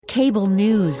Cable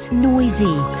news,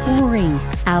 noisy, boring,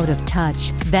 out of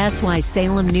touch. That's why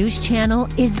Salem News Channel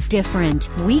is different.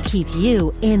 We keep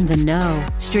you in the know.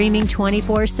 Streaming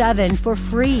 24/7 for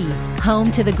free.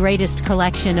 Home to the greatest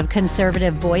collection of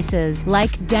conservative voices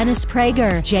like Dennis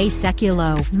Prager, Jay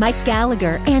Sekulow, Mike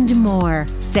Gallagher, and more.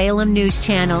 Salem News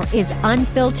Channel is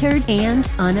unfiltered and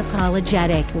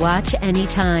unapologetic. Watch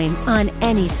anytime, on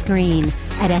any screen,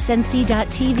 at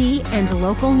snc.tv and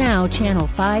Local Now Channel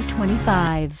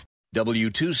 525.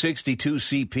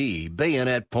 W262CP,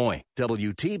 Bayonet Point,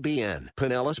 WTBN,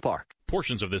 Pinellas Park.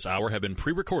 Portions of this hour have been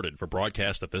pre-recorded for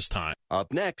broadcast at this time.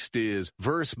 Up next is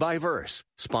Verse by Verse,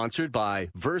 sponsored by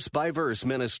Verse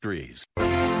Ministries.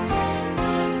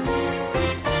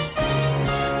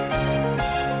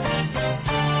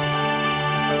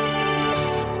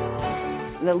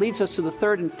 That leads us to the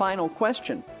third and final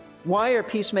question. Why are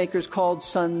peacemakers called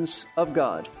sons of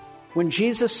God? When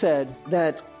Jesus said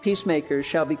that peacemakers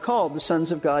shall be called the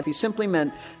sons of God, he simply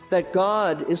meant that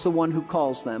God is the one who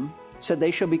calls them. He said they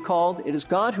shall be called, it is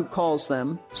God who calls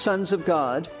them sons of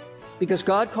God, because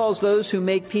God calls those who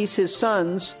make peace his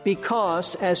sons,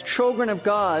 because as children of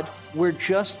God, we're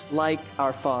just like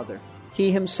our Father.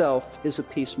 He himself is a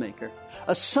peacemaker.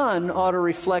 A son ought to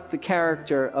reflect the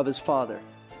character of his father.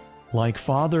 Like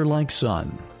father, like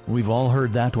son. We've all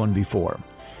heard that one before.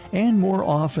 And more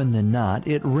often than not,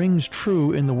 it rings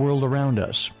true in the world around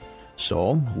us.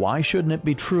 So, why shouldn't it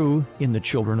be true in the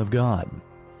children of God?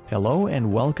 Hello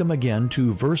and welcome again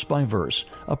to Verse by Verse,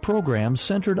 a program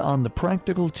centered on the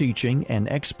practical teaching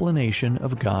and explanation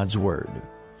of God's Word.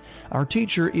 Our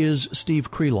teacher is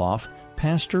Steve Kreloff,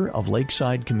 pastor of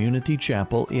Lakeside Community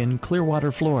Chapel in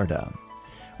Clearwater, Florida.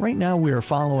 Right now we are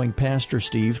following Pastor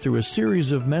Steve through a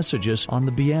series of messages on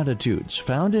the Beatitudes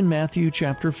found in Matthew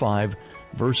chapter 5,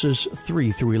 verses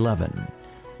 3 through 11.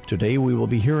 Today we will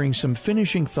be hearing some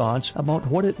finishing thoughts about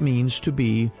what it means to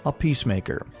be a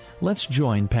peacemaker. Let's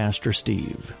join Pastor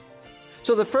Steve.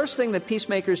 So the first thing that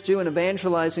peacemakers do in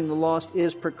evangelizing the lost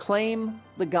is proclaim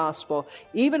the gospel,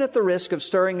 even at the risk of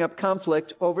stirring up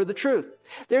conflict over the truth.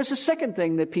 There's a second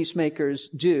thing that peacemakers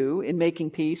do in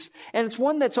making peace, and it's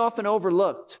one that's often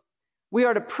overlooked. We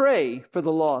are to pray for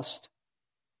the lost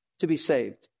to be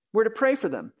saved. We're to pray for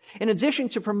them. In addition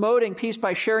to promoting peace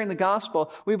by sharing the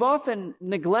gospel, we've often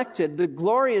neglected the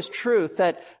glorious truth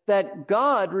that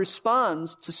God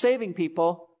responds to saving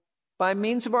people by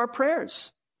means of our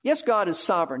prayers. Yes, God is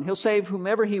sovereign. He'll save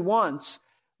whomever he wants,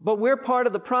 but we're part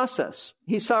of the process.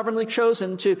 He's sovereignly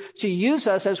chosen to use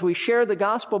us as we share the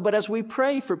gospel, but as we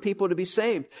pray for people to be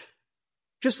saved.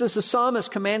 Just as the psalmist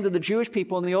commanded the Jewish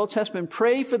people in the Old Testament,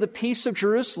 pray for the peace of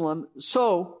Jerusalem,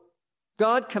 so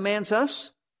God commands us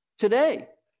today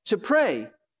to pray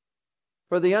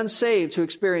for the unsaved to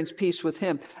experience peace with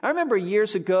him. I remember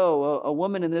years ago, a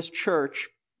woman in this church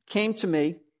came to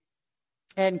me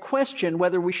and questioned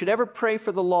whether we should ever pray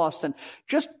for the lost. And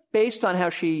just based on how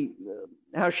she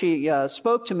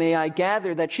spoke to me, I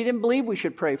gathered that she didn't believe we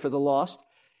should pray for the lost.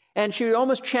 And she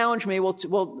almost challenged me,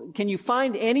 well, can you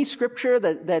find any scripture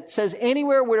that says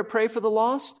anywhere we're to pray for the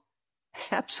lost?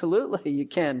 Absolutely, you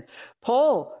can.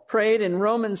 Paul prayed in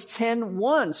Romans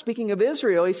 10:1. Speaking of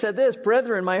Israel, he said this,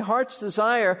 "Brethren, my heart's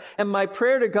desire and my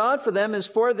prayer to God for them is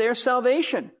for their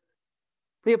salvation."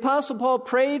 The Apostle Paul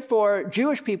prayed for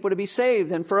Jewish people to be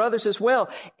saved and for others as well.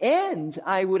 And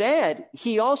I would add,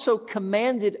 he also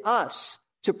commanded us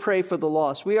to pray for the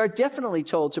lost. We are definitely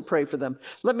told to pray for them.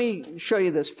 Let me show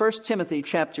you this. 1 Timothy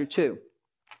chapter 2.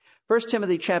 1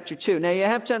 Timothy chapter 2. Now you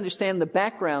have to understand the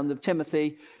background of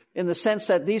Timothy in the sense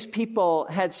that these people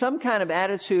had some kind of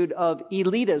attitude of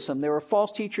elitism. There were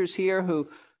false teachers here who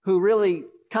really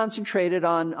concentrated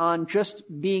on just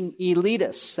being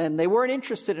elitists, and they weren't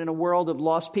interested in a world of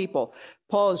lost people.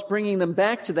 Paul is bringing them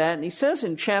back to that, and he says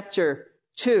in chapter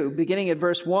 2, beginning at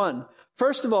verse 1,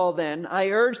 "First of all, then,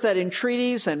 I urge that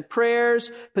entreaties and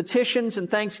prayers, petitions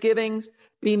and thanksgivings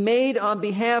be made on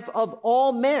behalf of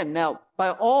all men." Now, by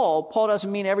all, Paul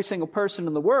doesn't mean every single person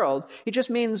in the world. He just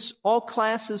means all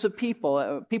classes of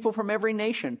people, people from every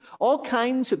nation, all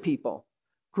kinds of people,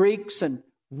 Greeks and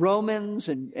Romans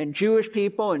and Jewish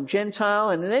people and Gentile.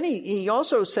 And then he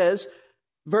also says,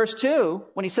 verse 2,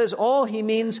 when he says all, he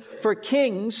means for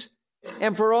kings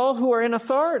and for all who are in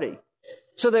authority,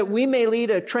 so that we may lead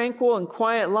a tranquil and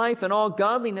quiet life in all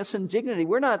godliness and dignity.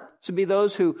 We're not to be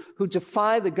those who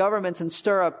defy the government and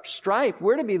stir up strife.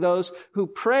 We're to be those who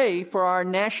pray for our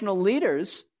national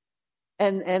leaders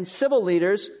and civil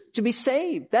leaders to be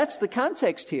saved. That's the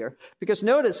context here. Because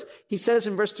notice, he says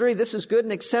in verse 3, this is good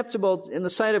and acceptable in the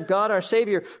sight of God our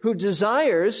Savior, who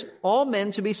desires all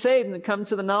men to be saved and to come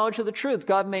to the knowledge of the truth.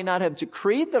 God may not have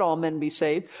decreed that all men be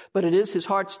saved, but it is his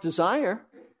heart's desire.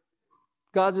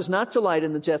 God does not delight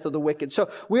in the death of the wicked. So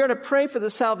we are to pray for the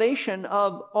salvation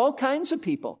of all kinds of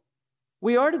people.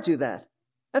 We are to do that.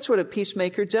 That's what a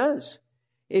peacemaker does.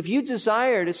 If you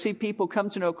desire to see people come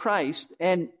to know Christ,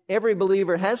 and every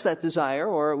believer has that desire,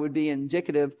 or it would be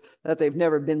indicative that they've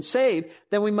never been saved,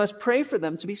 then we must pray for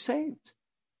them to be saved.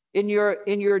 In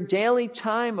your daily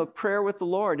time of prayer with the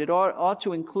Lord, it ought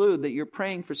to include that you're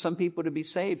praying for some people to be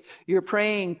saved. You're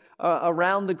praying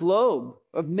around the globe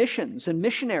of missions and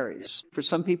missionaries for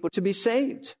some people to be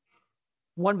saved.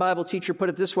 One Bible teacher put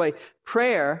it this way: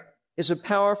 prayer is a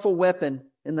powerful weapon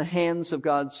in the hands of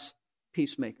God's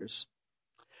peacemakers.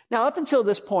 Now, up until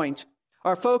this point,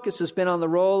 our focus has been on the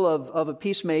role of a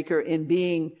peacemaker in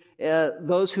being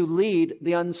those who lead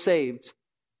the unsaved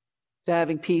to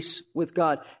having peace with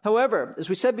God. However, as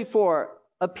we said before,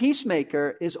 a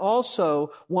peacemaker is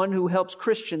also one who helps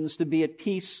Christians to be at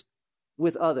peace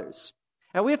with others.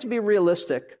 Now, we have to be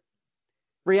realistic.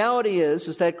 Reality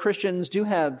is that Christians do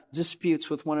have disputes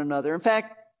with one another. In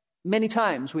fact, many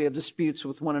times we have disputes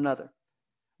with one another.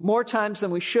 More times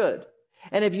than we should.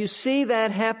 And if you see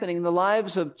that happening in the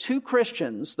lives of two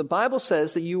Christians, the Bible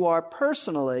says that you are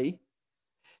personally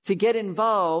to get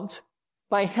involved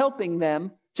by helping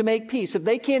them to make peace. If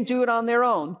they can't do it on their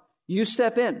own, you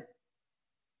step in.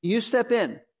 You step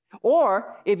in.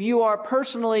 Or if you are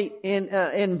personally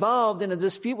involved in a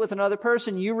dispute with another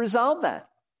person, you resolve that.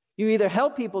 You either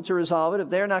help people to resolve it if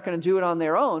they're not going to do it on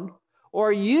their own,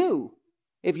 or you,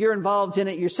 if you're involved in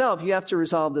it yourself, you have to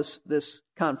resolve this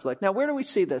conflict. Now, where do we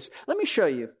see this? Let me show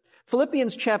you.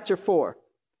 Philippians chapter 4.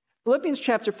 Philippians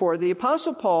chapter 4, the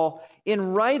Apostle Paul,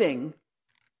 in writing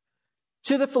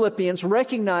to the Philippians,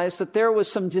 recognized that there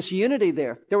was some disunity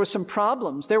there. There were some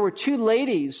problems. There were two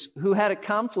ladies who had a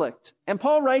conflict. And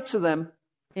Paul writes to them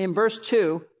in verse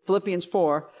 2, Philippians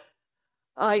 4,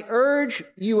 I urge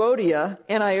Euodia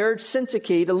and I urge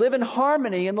Syntyche to live in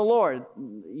harmony in the Lord.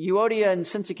 Euodia and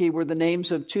Syntyche were the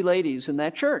names of two ladies in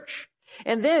that church.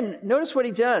 And then notice what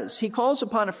he does. He calls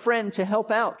upon a friend to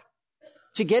help out,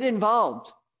 to get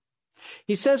involved.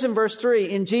 He says in verse 3,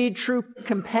 indeed, true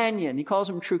companion. He calls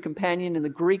him true companion in the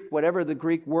Greek. Whatever the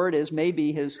Greek word is may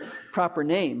be his proper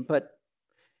name. But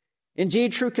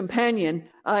indeed, true companion,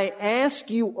 I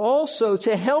ask you also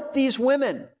to help these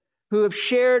women who have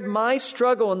shared my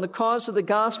struggle in the cause of the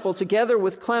gospel, together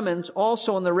with Clement,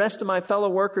 also and the rest of my fellow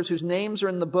workers whose names are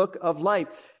in the book of life.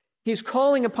 He's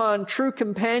calling upon true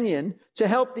companion to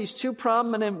help these two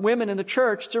prominent women in the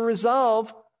church to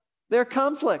resolve their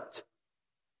conflict.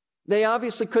 They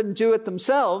obviously couldn't do it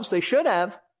themselves. They should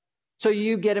have. So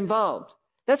you get involved.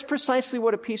 That's precisely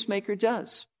what a peacemaker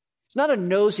does. He's not a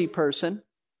nosy person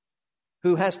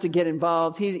who has to get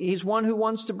involved. He's one who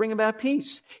wants to bring about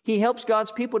peace. He helps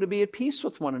God's people to be at peace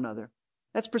with one another.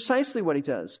 That's precisely what he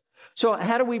does. So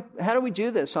how do we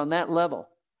do this on that level?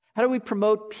 How do we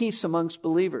promote peace amongst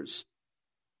believers?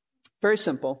 Very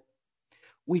simple.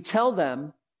 We tell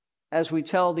them, as we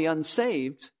tell the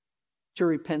unsaved, to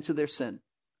repent of their sin.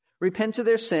 Repent of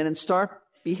their sin and start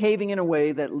behaving in a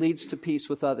way that leads to peace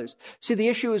with others. See, the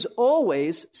issue is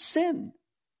always sin.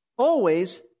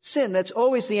 Always sin. That's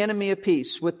always the enemy of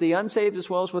peace, with the unsaved as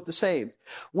well as with the saved.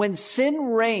 When sin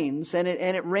reigns, and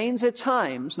it reigns at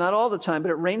times, not all the time,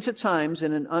 but it reigns at times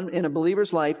in a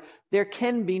believer's life, there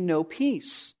can be no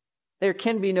peace. There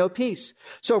can be no peace.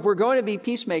 So if we're going to be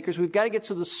peacemakers, we've got to get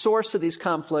to the source of these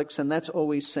conflicts, and that's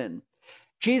always sin.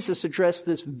 Jesus addressed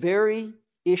this very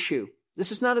issue.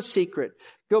 This is not a secret.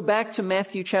 Go back to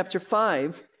Matthew chapter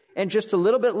 5, and just a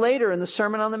little bit later in the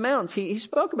Sermon on the Mount, he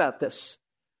spoke about this.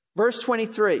 Verse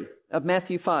 23 of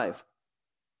Matthew 5.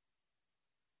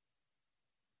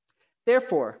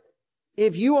 Therefore,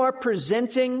 if you are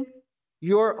presenting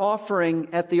your offering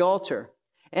at the altar,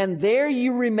 and there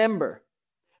you remember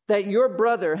that your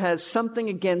brother has something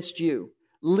against you,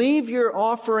 leave your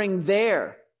offering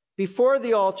there before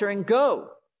the altar and go.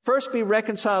 First be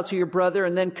reconciled to your brother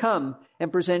and then come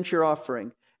and present your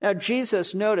offering. Now,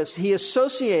 Jesus, notice, he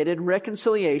associated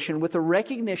reconciliation with a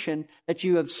recognition that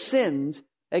you have sinned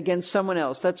against someone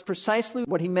else. That's precisely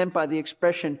what he meant by the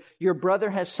expression, your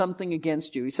brother has something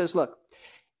against you. He says, look,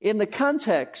 in the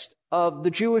context of the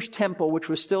Jewish temple, which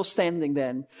was still standing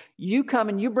then, you come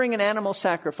and you bring an animal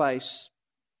sacrifice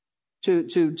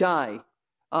to die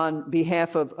on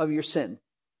behalf of your sin.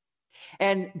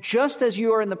 And just as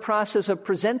you are in the process of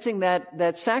presenting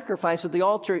that sacrifice at the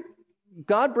altar,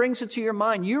 God brings it to your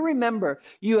mind. You remember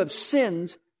you have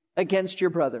sinned against your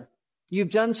brother. You've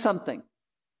done something.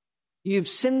 You've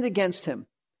sinned against him.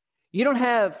 You don't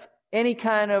have any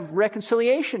kind of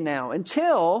reconciliation now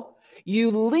until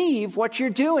you leave what you're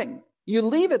doing. You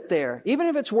leave it there, even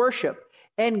if it's worship,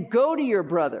 and go to your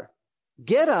brother.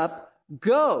 Get up,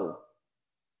 go.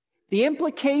 The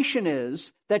implication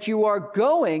is that you are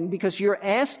going because you're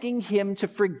asking him to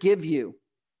forgive you.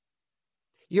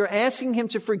 You're asking him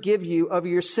to forgive you of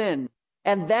your sin.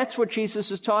 And that's what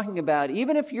Jesus is talking about.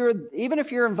 Even if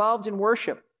you're involved in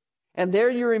worship, and there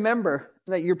you remember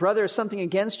that your brother has something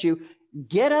against you,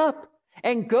 get up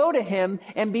and go to him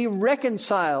and be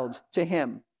reconciled to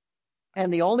him.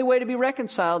 And the only way to be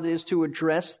reconciled is to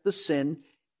address the sin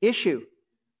issue.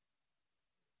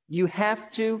 You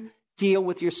have to deal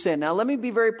with your sin. Now, let me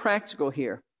be very practical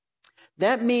here.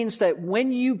 That means that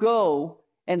when you go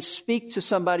and speak to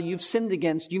somebody you've sinned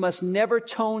against, you must never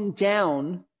tone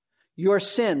down your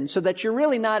sin so that you're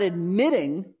really not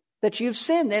admitting that you've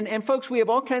sinned. And folks, we have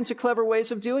all kinds of clever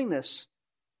ways of doing this.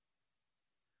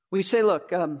 We say,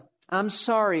 look, I'm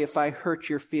sorry if I hurt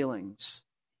your feelings.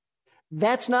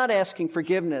 That's not asking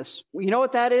forgiveness. You know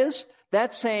what that is?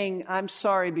 That's saying, I'm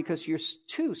sorry because you're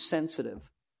too sensitive.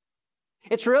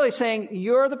 It's really saying,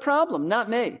 you're the problem, not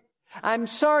me. I'm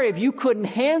sorry if you couldn't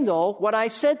handle what I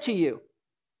said to you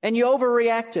and you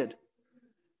overreacted.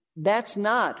 That's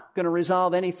not going to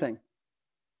resolve anything.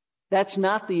 That's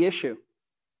not the issue.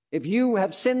 If you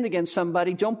have sinned against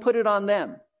somebody, don't put it on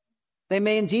them. They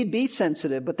may indeed be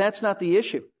sensitive, but that's not the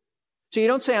issue. So you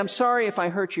don't say, I'm sorry if I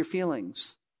hurt your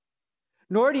feelings.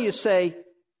 Nor do you say,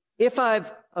 if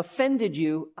I've offended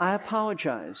you, I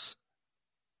apologize.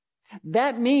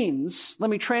 That means, let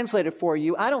me translate it for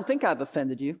you, I don't think I've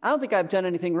offended you. I don't think I've done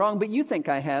anything wrong, but you think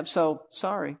I have, so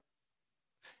sorry.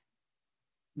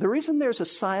 The reason there's a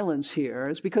silence here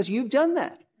is because you've done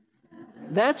that.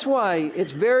 That's why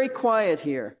it's very quiet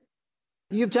here.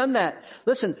 You've done that.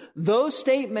 Listen, those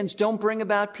statements don't bring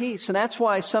about peace, and that's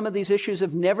why some of these issues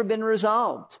have never been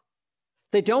resolved.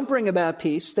 They don't bring about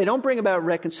peace. They don't bring about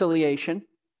reconciliation.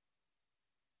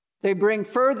 They bring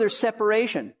further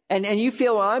separation. And you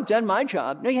feel, well, I've done my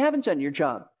job. No, you haven't done your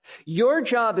job. Your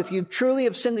job, if you truly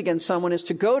have sinned against someone, is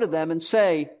to go to them and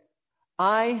say,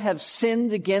 I have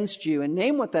sinned against you, and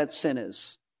name what that sin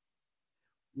is.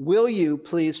 Will you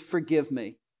please forgive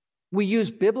me? We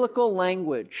use biblical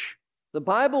language. The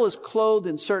Bible is clothed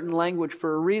in certain language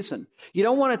for a reason. You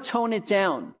don't want to tone it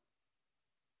down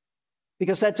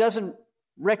because that doesn't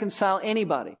reconcile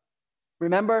anybody.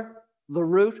 Remember, the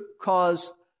root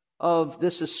cause of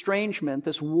this estrangement,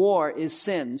 this war, is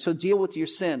sin. So deal with your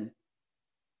sin.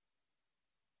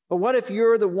 But what if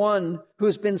you're the one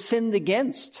who's been sinned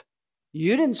against?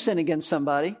 You didn't sin against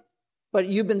somebody, but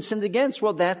you've been sinned against.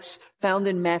 Well, that's found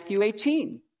in Matthew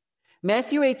 18.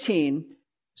 Matthew 18,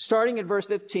 starting at verse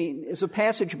 15, is a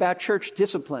passage about church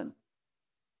discipline.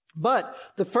 But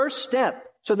the first step,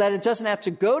 so that it doesn't have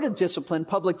to go to discipline,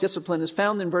 public discipline, is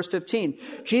found in verse 15.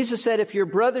 Jesus said, if your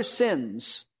brother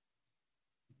sins,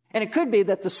 and it could be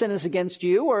that the sin is against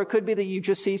you, or it could be that you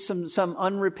just see some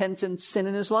unrepentant sin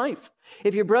in his life.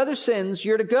 If your brother sins,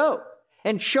 you're to go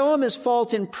and show him his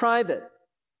fault in private.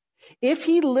 If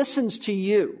he listens to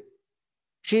you,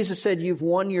 Jesus said, you've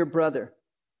won your brother.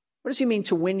 What does he mean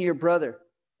to win your brother?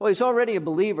 Well, he's already a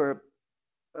believer,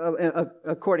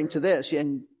 according to this,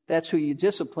 and that's who you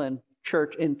discipline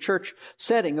in church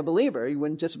setting, a believer. You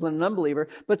wouldn't discipline an unbeliever.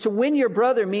 But to win your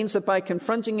brother means that by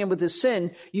confronting him with his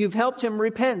sin, you've helped him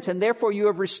repent, and therefore you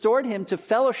have restored him to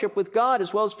fellowship with God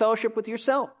as well as fellowship with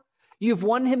yourself. You've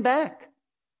won him back.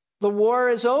 The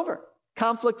war is over.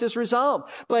 Conflict is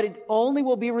resolved. But it only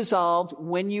will be resolved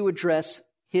when you address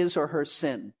his or her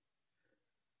sin.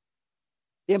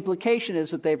 The implication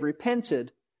is that they've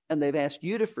repented and they've asked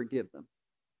you to forgive them.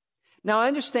 Now, I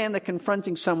understand that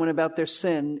confronting someone about their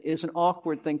sin is an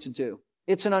awkward thing to do.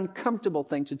 It's an uncomfortable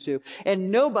thing to do.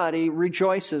 And nobody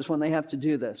rejoices when they have to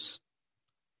do this.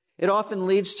 It often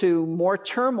leads to more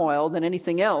turmoil than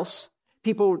anything else.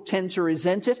 People tend to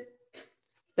resent it.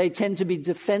 They tend to be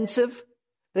defensive.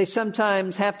 They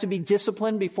sometimes have to be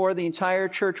disciplined before the entire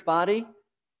church body.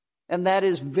 And that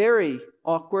is very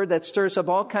awkward. That stirs up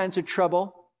all kinds of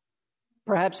trouble,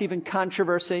 perhaps even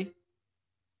controversy.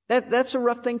 That's a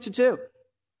rough thing to do.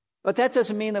 But that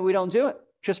doesn't mean that we don't do it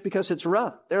just because it's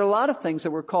rough. There are a lot of things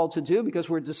that we're called to do because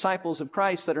we're disciples of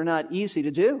Christ that are not easy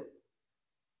to do.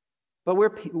 But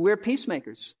we're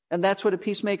peacemakers, and that's what a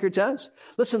peacemaker does.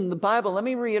 Listen, the Bible, let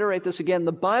me reiterate this again.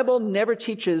 The Bible never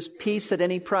teaches peace at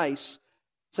any price.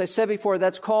 As I said before,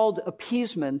 that's called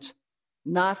appeasement,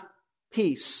 not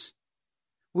peace.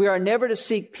 We are never to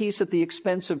seek peace at the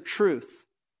expense of truth.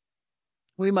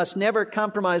 We must never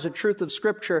compromise the truth of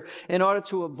Scripture in order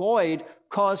to avoid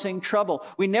causing trouble.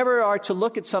 We never are to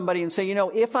look at somebody and say,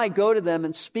 if I go to them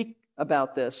and speak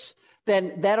about this,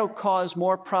 then that'll cause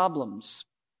more problems.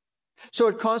 So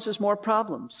it causes more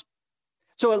problems.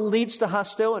 So it leads to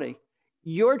hostility.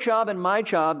 Your job and my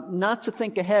job, not to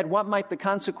think ahead, what might the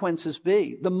consequences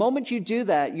be? The moment you do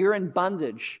that, you're in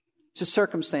bondage to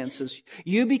circumstances.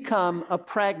 You become a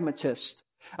pragmatist.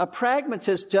 A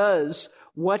pragmatist does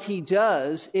what he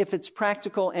does if it's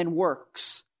practical and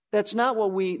works. That's not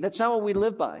what we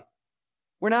live by.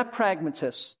 We're not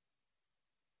pragmatists.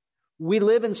 We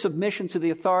live in submission to the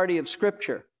authority of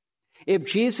Scripture. If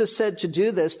Jesus said to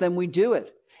do this, then we do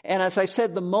it. And as I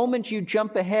said, the moment you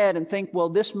jump ahead and think, well,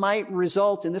 this might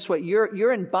result in this way,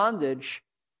 you're in bondage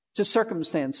to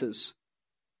circumstances.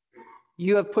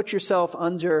 You have put yourself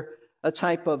under a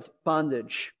type of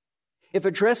bondage. If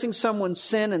addressing someone's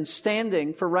sin and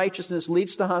standing for righteousness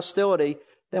leads to hostility,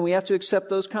 then we have to accept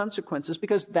those consequences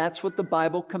because that's what the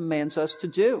Bible commands us to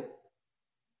do.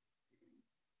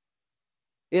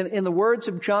 In the words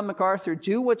of John MacArthur,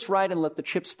 do what's right and let the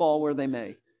chips fall where they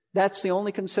may. That's the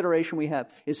only consideration we have.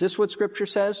 Is this what Scripture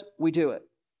says? We do it.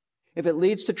 If it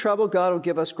leads to trouble, God will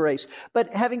give us grace.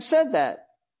 But having said that,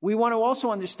 we want to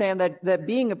also understand that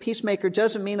being a peacemaker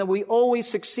doesn't mean that we always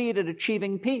succeed at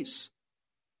achieving peace.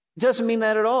 It doesn't mean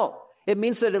that at all. It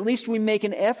means that at least we make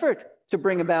an effort to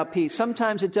bring about peace.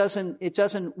 Sometimes it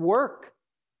doesn't work,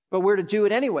 but we're to do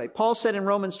it anyway. Paul said in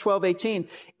Romans 12:18,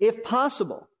 if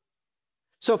possible,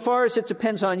 so far as it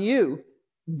depends on you,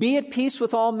 be at peace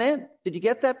with all men. Did you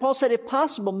get that? Paul said, if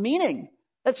possible, meaning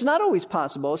that's not always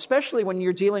possible, especially when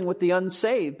you're dealing with the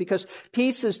unsaved, because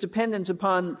peace is dependent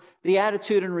upon the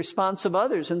attitude and response of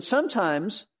others. And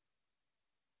sometimes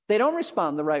they don't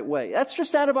respond the right way. That's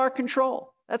just out of our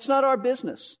control. That's not our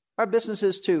business. Our business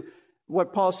is to,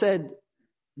 what Paul said,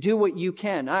 do what you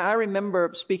can. I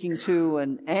remember speaking to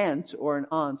an aunt, or an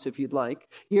aunt, if you'd like,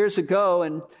 years ago,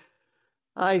 and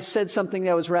I said something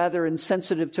that was rather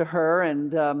insensitive to her,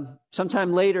 and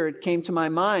sometime later it came to my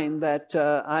mind that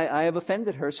I have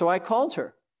offended her. So I called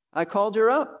her. I called her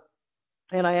up,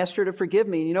 and I asked her to forgive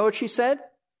me. And you know what she said?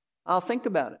 I'll think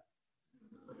about it.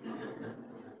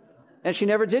 And she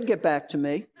never did get back to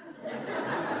me.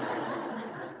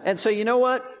 And so you know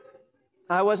what?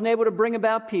 I wasn't able to bring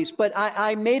about peace, but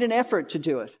I made an effort to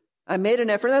do it. I made an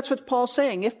effort. That's what Paul's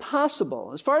saying. If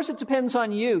possible, as far as it depends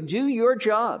on you, do your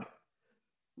job.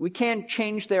 We can't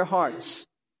change their hearts.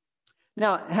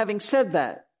 Now, having said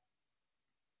that,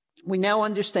 we now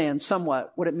understand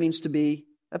somewhat what it means to be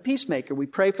a peacemaker. We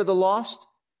pray for the lost.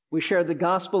 We share the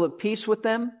gospel of peace with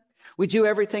them. We do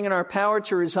everything in our power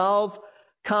to resolve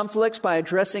conflicts by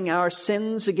addressing our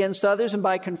sins against others and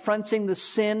by confronting the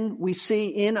sin we see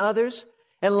in others.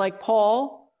 And like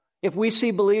Paul, if we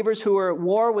see believers who are at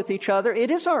war with each other,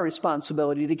 it is our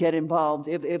responsibility to get involved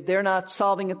if they're not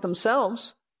solving it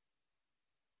themselves.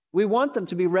 We want them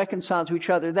to be reconciled to each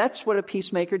other. That's what a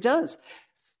peacemaker does.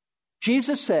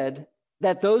 Jesus said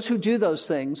that those who do those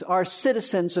things are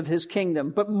citizens of his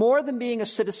kingdom. But more than being a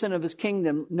citizen of his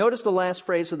kingdom, notice the last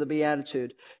phrase of the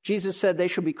Beatitude. Jesus said they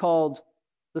shall be called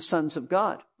the sons of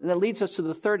God. And that leads us to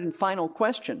the third and final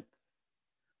question.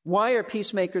 Why are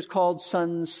peacemakers called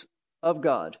sons of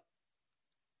God?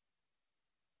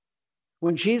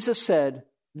 When Jesus said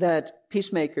that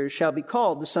peacemakers shall be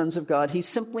called the sons of God, he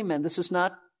simply meant, this is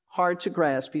not hard to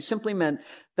grasp, he simply meant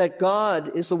that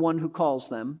God is the one who calls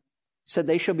them. He said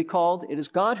they shall be called, it is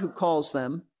God who calls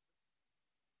them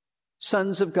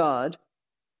sons of God,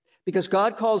 because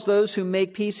God calls those who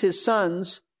make peace his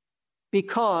sons,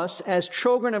 because as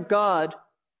children of God,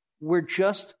 we're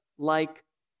just like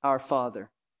our Father.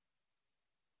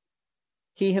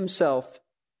 He himself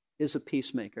is a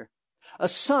peacemaker. A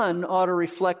son ought to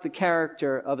reflect the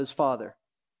character of his father.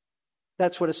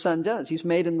 That's what a son does. He's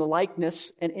made in the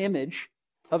likeness and image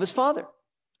of his Father.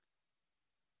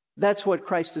 That's what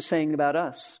Christ is saying about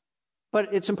us.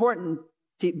 But it's important,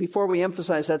 before we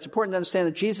emphasize that, it's important to understand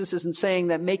that Jesus isn't saying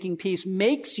that making peace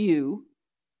makes you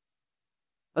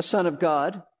a son of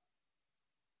God.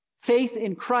 Faith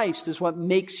in Christ is what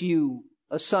makes you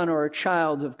a son or a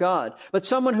child of God. But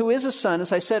someone who is a son,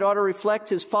 as I said, ought to reflect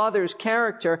his Father's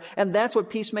character, and that's what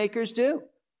peacemakers do.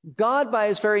 God, by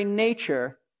his very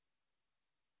nature,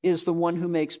 is the one who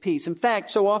makes peace. In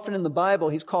fact, so often in the Bible,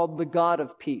 he's called the God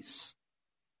of peace.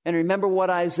 And remember what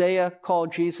Isaiah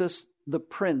called Jesus? The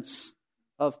Prince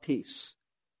of Peace.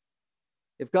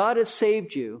 If God has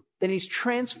saved you, then he's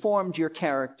transformed your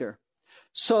character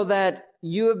so that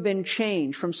you have been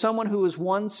changed from someone who was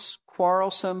once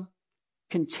quarrelsome,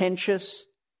 contentious,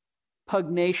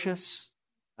 pugnacious.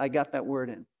 I got that word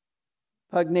in.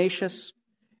 Pugnacious.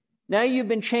 Now you've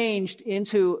been changed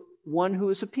into one who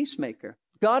is a peacemaker.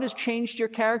 God has changed your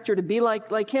character to be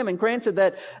like him. And granted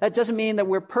that doesn't mean that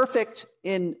we're perfect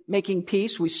in making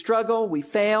peace. We struggle, we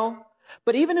fail.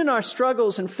 But even in our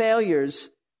struggles and failures,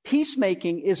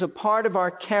 peacemaking is a part of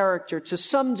our character to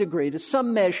some degree, to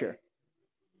some measure.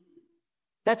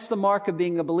 That's the mark of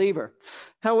being a believer.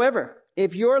 However,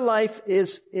 if your life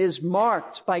is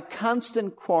marked by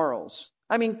constant quarrels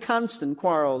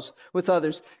with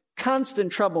others,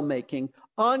 constant troublemaking,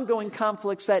 ongoing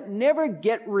conflicts that never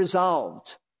get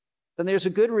resolved, then there's a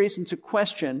good reason to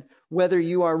question whether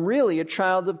you are really a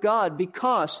child of God,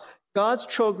 because God's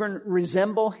children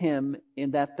resemble Him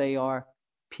in that they are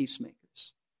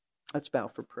peacemakers. Let's bow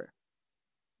for prayer.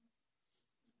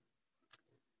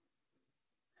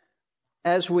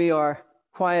 As we are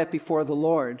quiet before the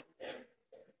Lord,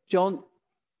 don't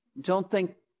think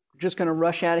we're just going to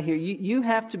rush out of here. You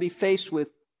have to be faced with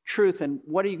truth, and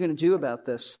what are you going to do about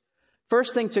this?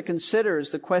 First thing to consider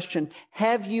is the question,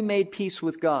 have you made peace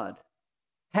with God?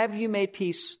 Have you made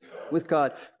peace with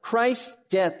God? Christ's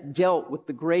death dealt with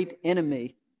the great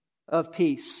enemy of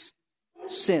peace,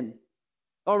 sin.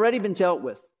 Already been dealt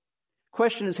with.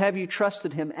 Question is, have you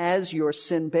trusted Him as your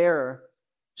sin bearer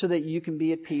so that you can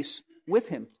be at peace with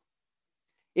Him?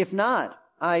 If not,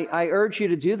 I urge you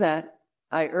to do that.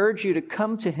 I urge you to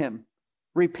come to Him.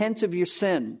 Repent of your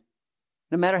sin.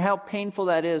 No matter how painful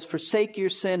that is, forsake your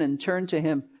sin and turn to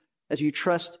Him as you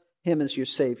trust Him as your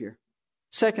Savior.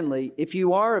 Secondly, if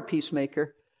you are a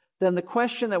peacemaker, then the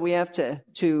question that we have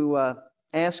to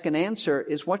ask and answer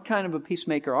is, what kind of a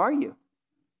peacemaker are you?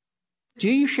 Do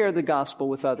you share the gospel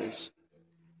with others?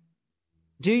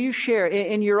 Do you share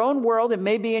in your own world? It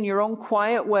may be in your own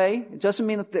quiet way. It doesn't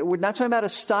mean that we're not talking about a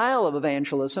style of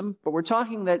evangelism, but we're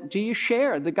talking that, do you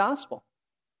share the gospel?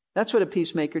 That's what a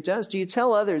peacemaker does. Do you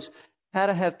tell others how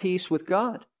to have peace with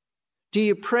God? Do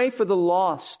you pray for the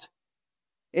lost?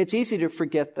 It's easy to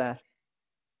forget that.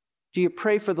 Do you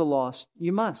pray for the lost?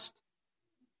 You must.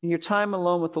 In your time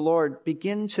alone with the Lord,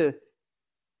 begin to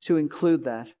include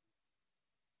that.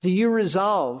 Do you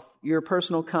resolve your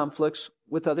personal conflicts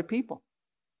with other people?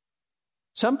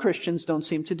 Some Christians don't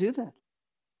seem to do that.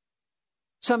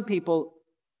 Some people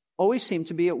always seem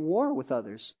to be at war with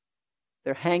others.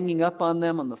 They're hanging up on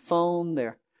them on the phone.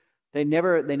 They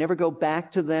never go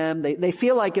back to them. They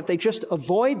feel like if they just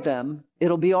avoid them,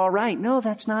 it'll be all right. No,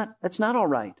 that's not all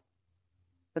right.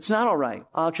 That's not all right.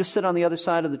 I'll just sit on the other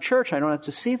side of the church. I don't have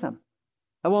to see them.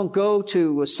 I won't go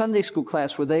to a Sunday school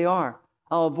class where they are.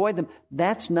 I'll avoid them.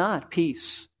 That's not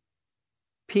peace.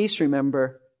 Peace,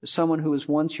 remember, is someone who was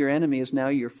once your enemy is now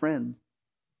your friend.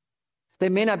 They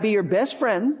may not be your best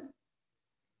friend.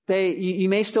 You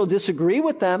may still disagree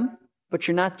with them, but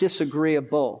you're not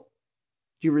disagreeable.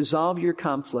 You resolve your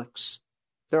conflicts.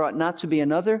 There ought not to be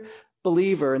another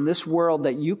believer in this world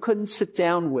that you couldn't sit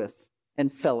down with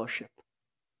and fellowship,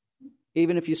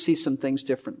 even if you see some things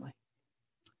differently.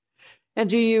 And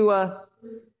do you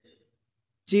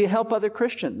help other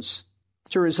Christians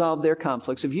to resolve their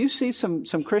conflicts? If you see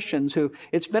some Christians who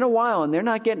it's been a while and they're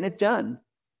not getting it done,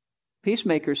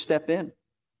 peacemakers step in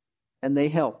and they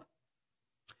help.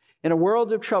 In a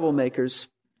world of troublemakers,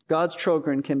 God's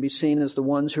children can be seen as the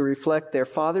ones who reflect their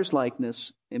Father's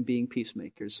likeness in being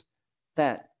peacemakers.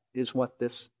 That is what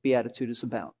this beatitude is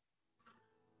about.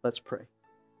 Let's pray.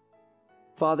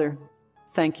 Father,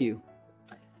 thank you.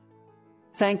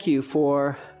 Thank you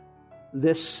for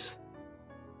this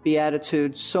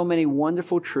beatitude, so many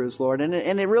wonderful truths, Lord. And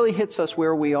it really hits us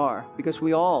where we are, because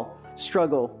we all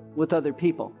struggle with other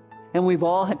people. And we've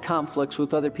all had conflicts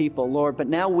with other people, Lord, but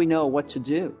now we know what to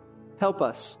do. Help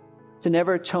us to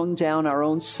never tone down our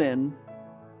own sin,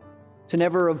 to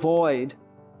never avoid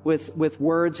with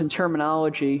words and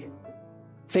terminology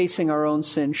facing our own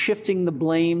sin, shifting the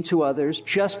blame to others,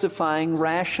 justifying,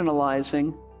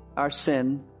 rationalizing our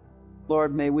sin.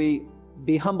 Lord, may we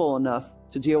be humble enough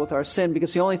to deal with our sin,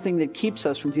 because the only thing that keeps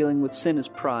us from dealing with sin is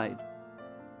pride.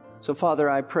 So, Father,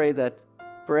 I pray that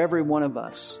for every one of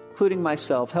us, including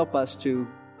myself, help us to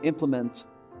implement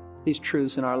these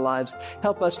truths in our lives.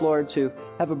 Help us, Lord, to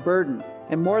have a burden,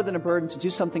 and more than a burden, to do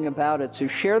something about it, to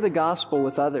share the gospel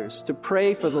with others, to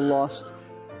pray for the lost,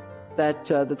 that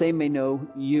they may know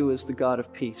you as the God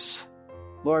of peace.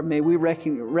 Lord, may we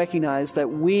recognize that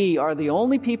we are the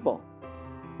only people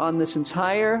on this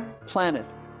entire planet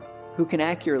who can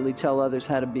accurately tell others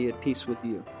how to be at peace with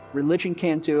you. Religion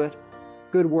can't do it.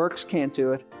 Good works can't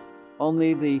do it.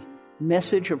 Only the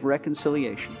message of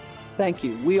reconciliation. Thank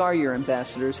you. We are your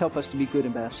ambassadors. Help us to be good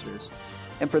ambassadors.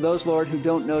 And for those, Lord, who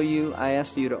don't know you, I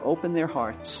ask you to open their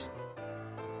hearts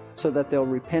so that they'll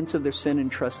repent of their sin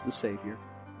and trust the Savior.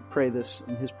 I pray this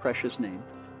in His precious name.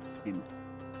 Amen.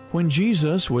 When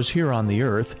Jesus was here on the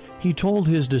earth, He told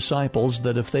His disciples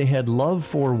that if they had love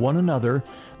for one another,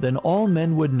 then all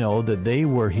men would know that they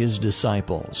were His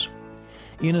disciples.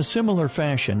 In a similar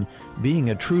fashion, being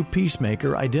a true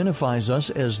peacemaker identifies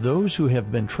us as those who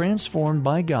have been transformed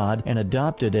by God and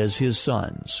adopted as His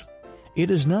sons. It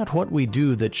is not what we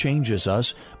do that changes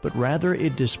us, but rather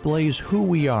it displays who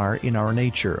we are in our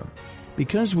nature.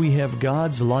 Because we have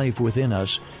God's life within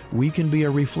us, we can be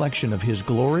a reflection of His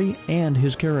glory and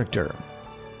His character.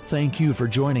 Thank you for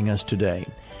joining us today.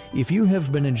 If you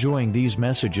have been enjoying these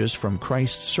messages from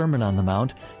Christ's Sermon on the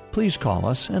Mount, please call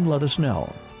us and let us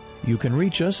know. You can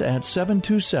reach us at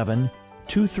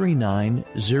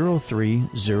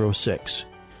 727-239-0306.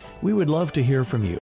 We would love to hear from you.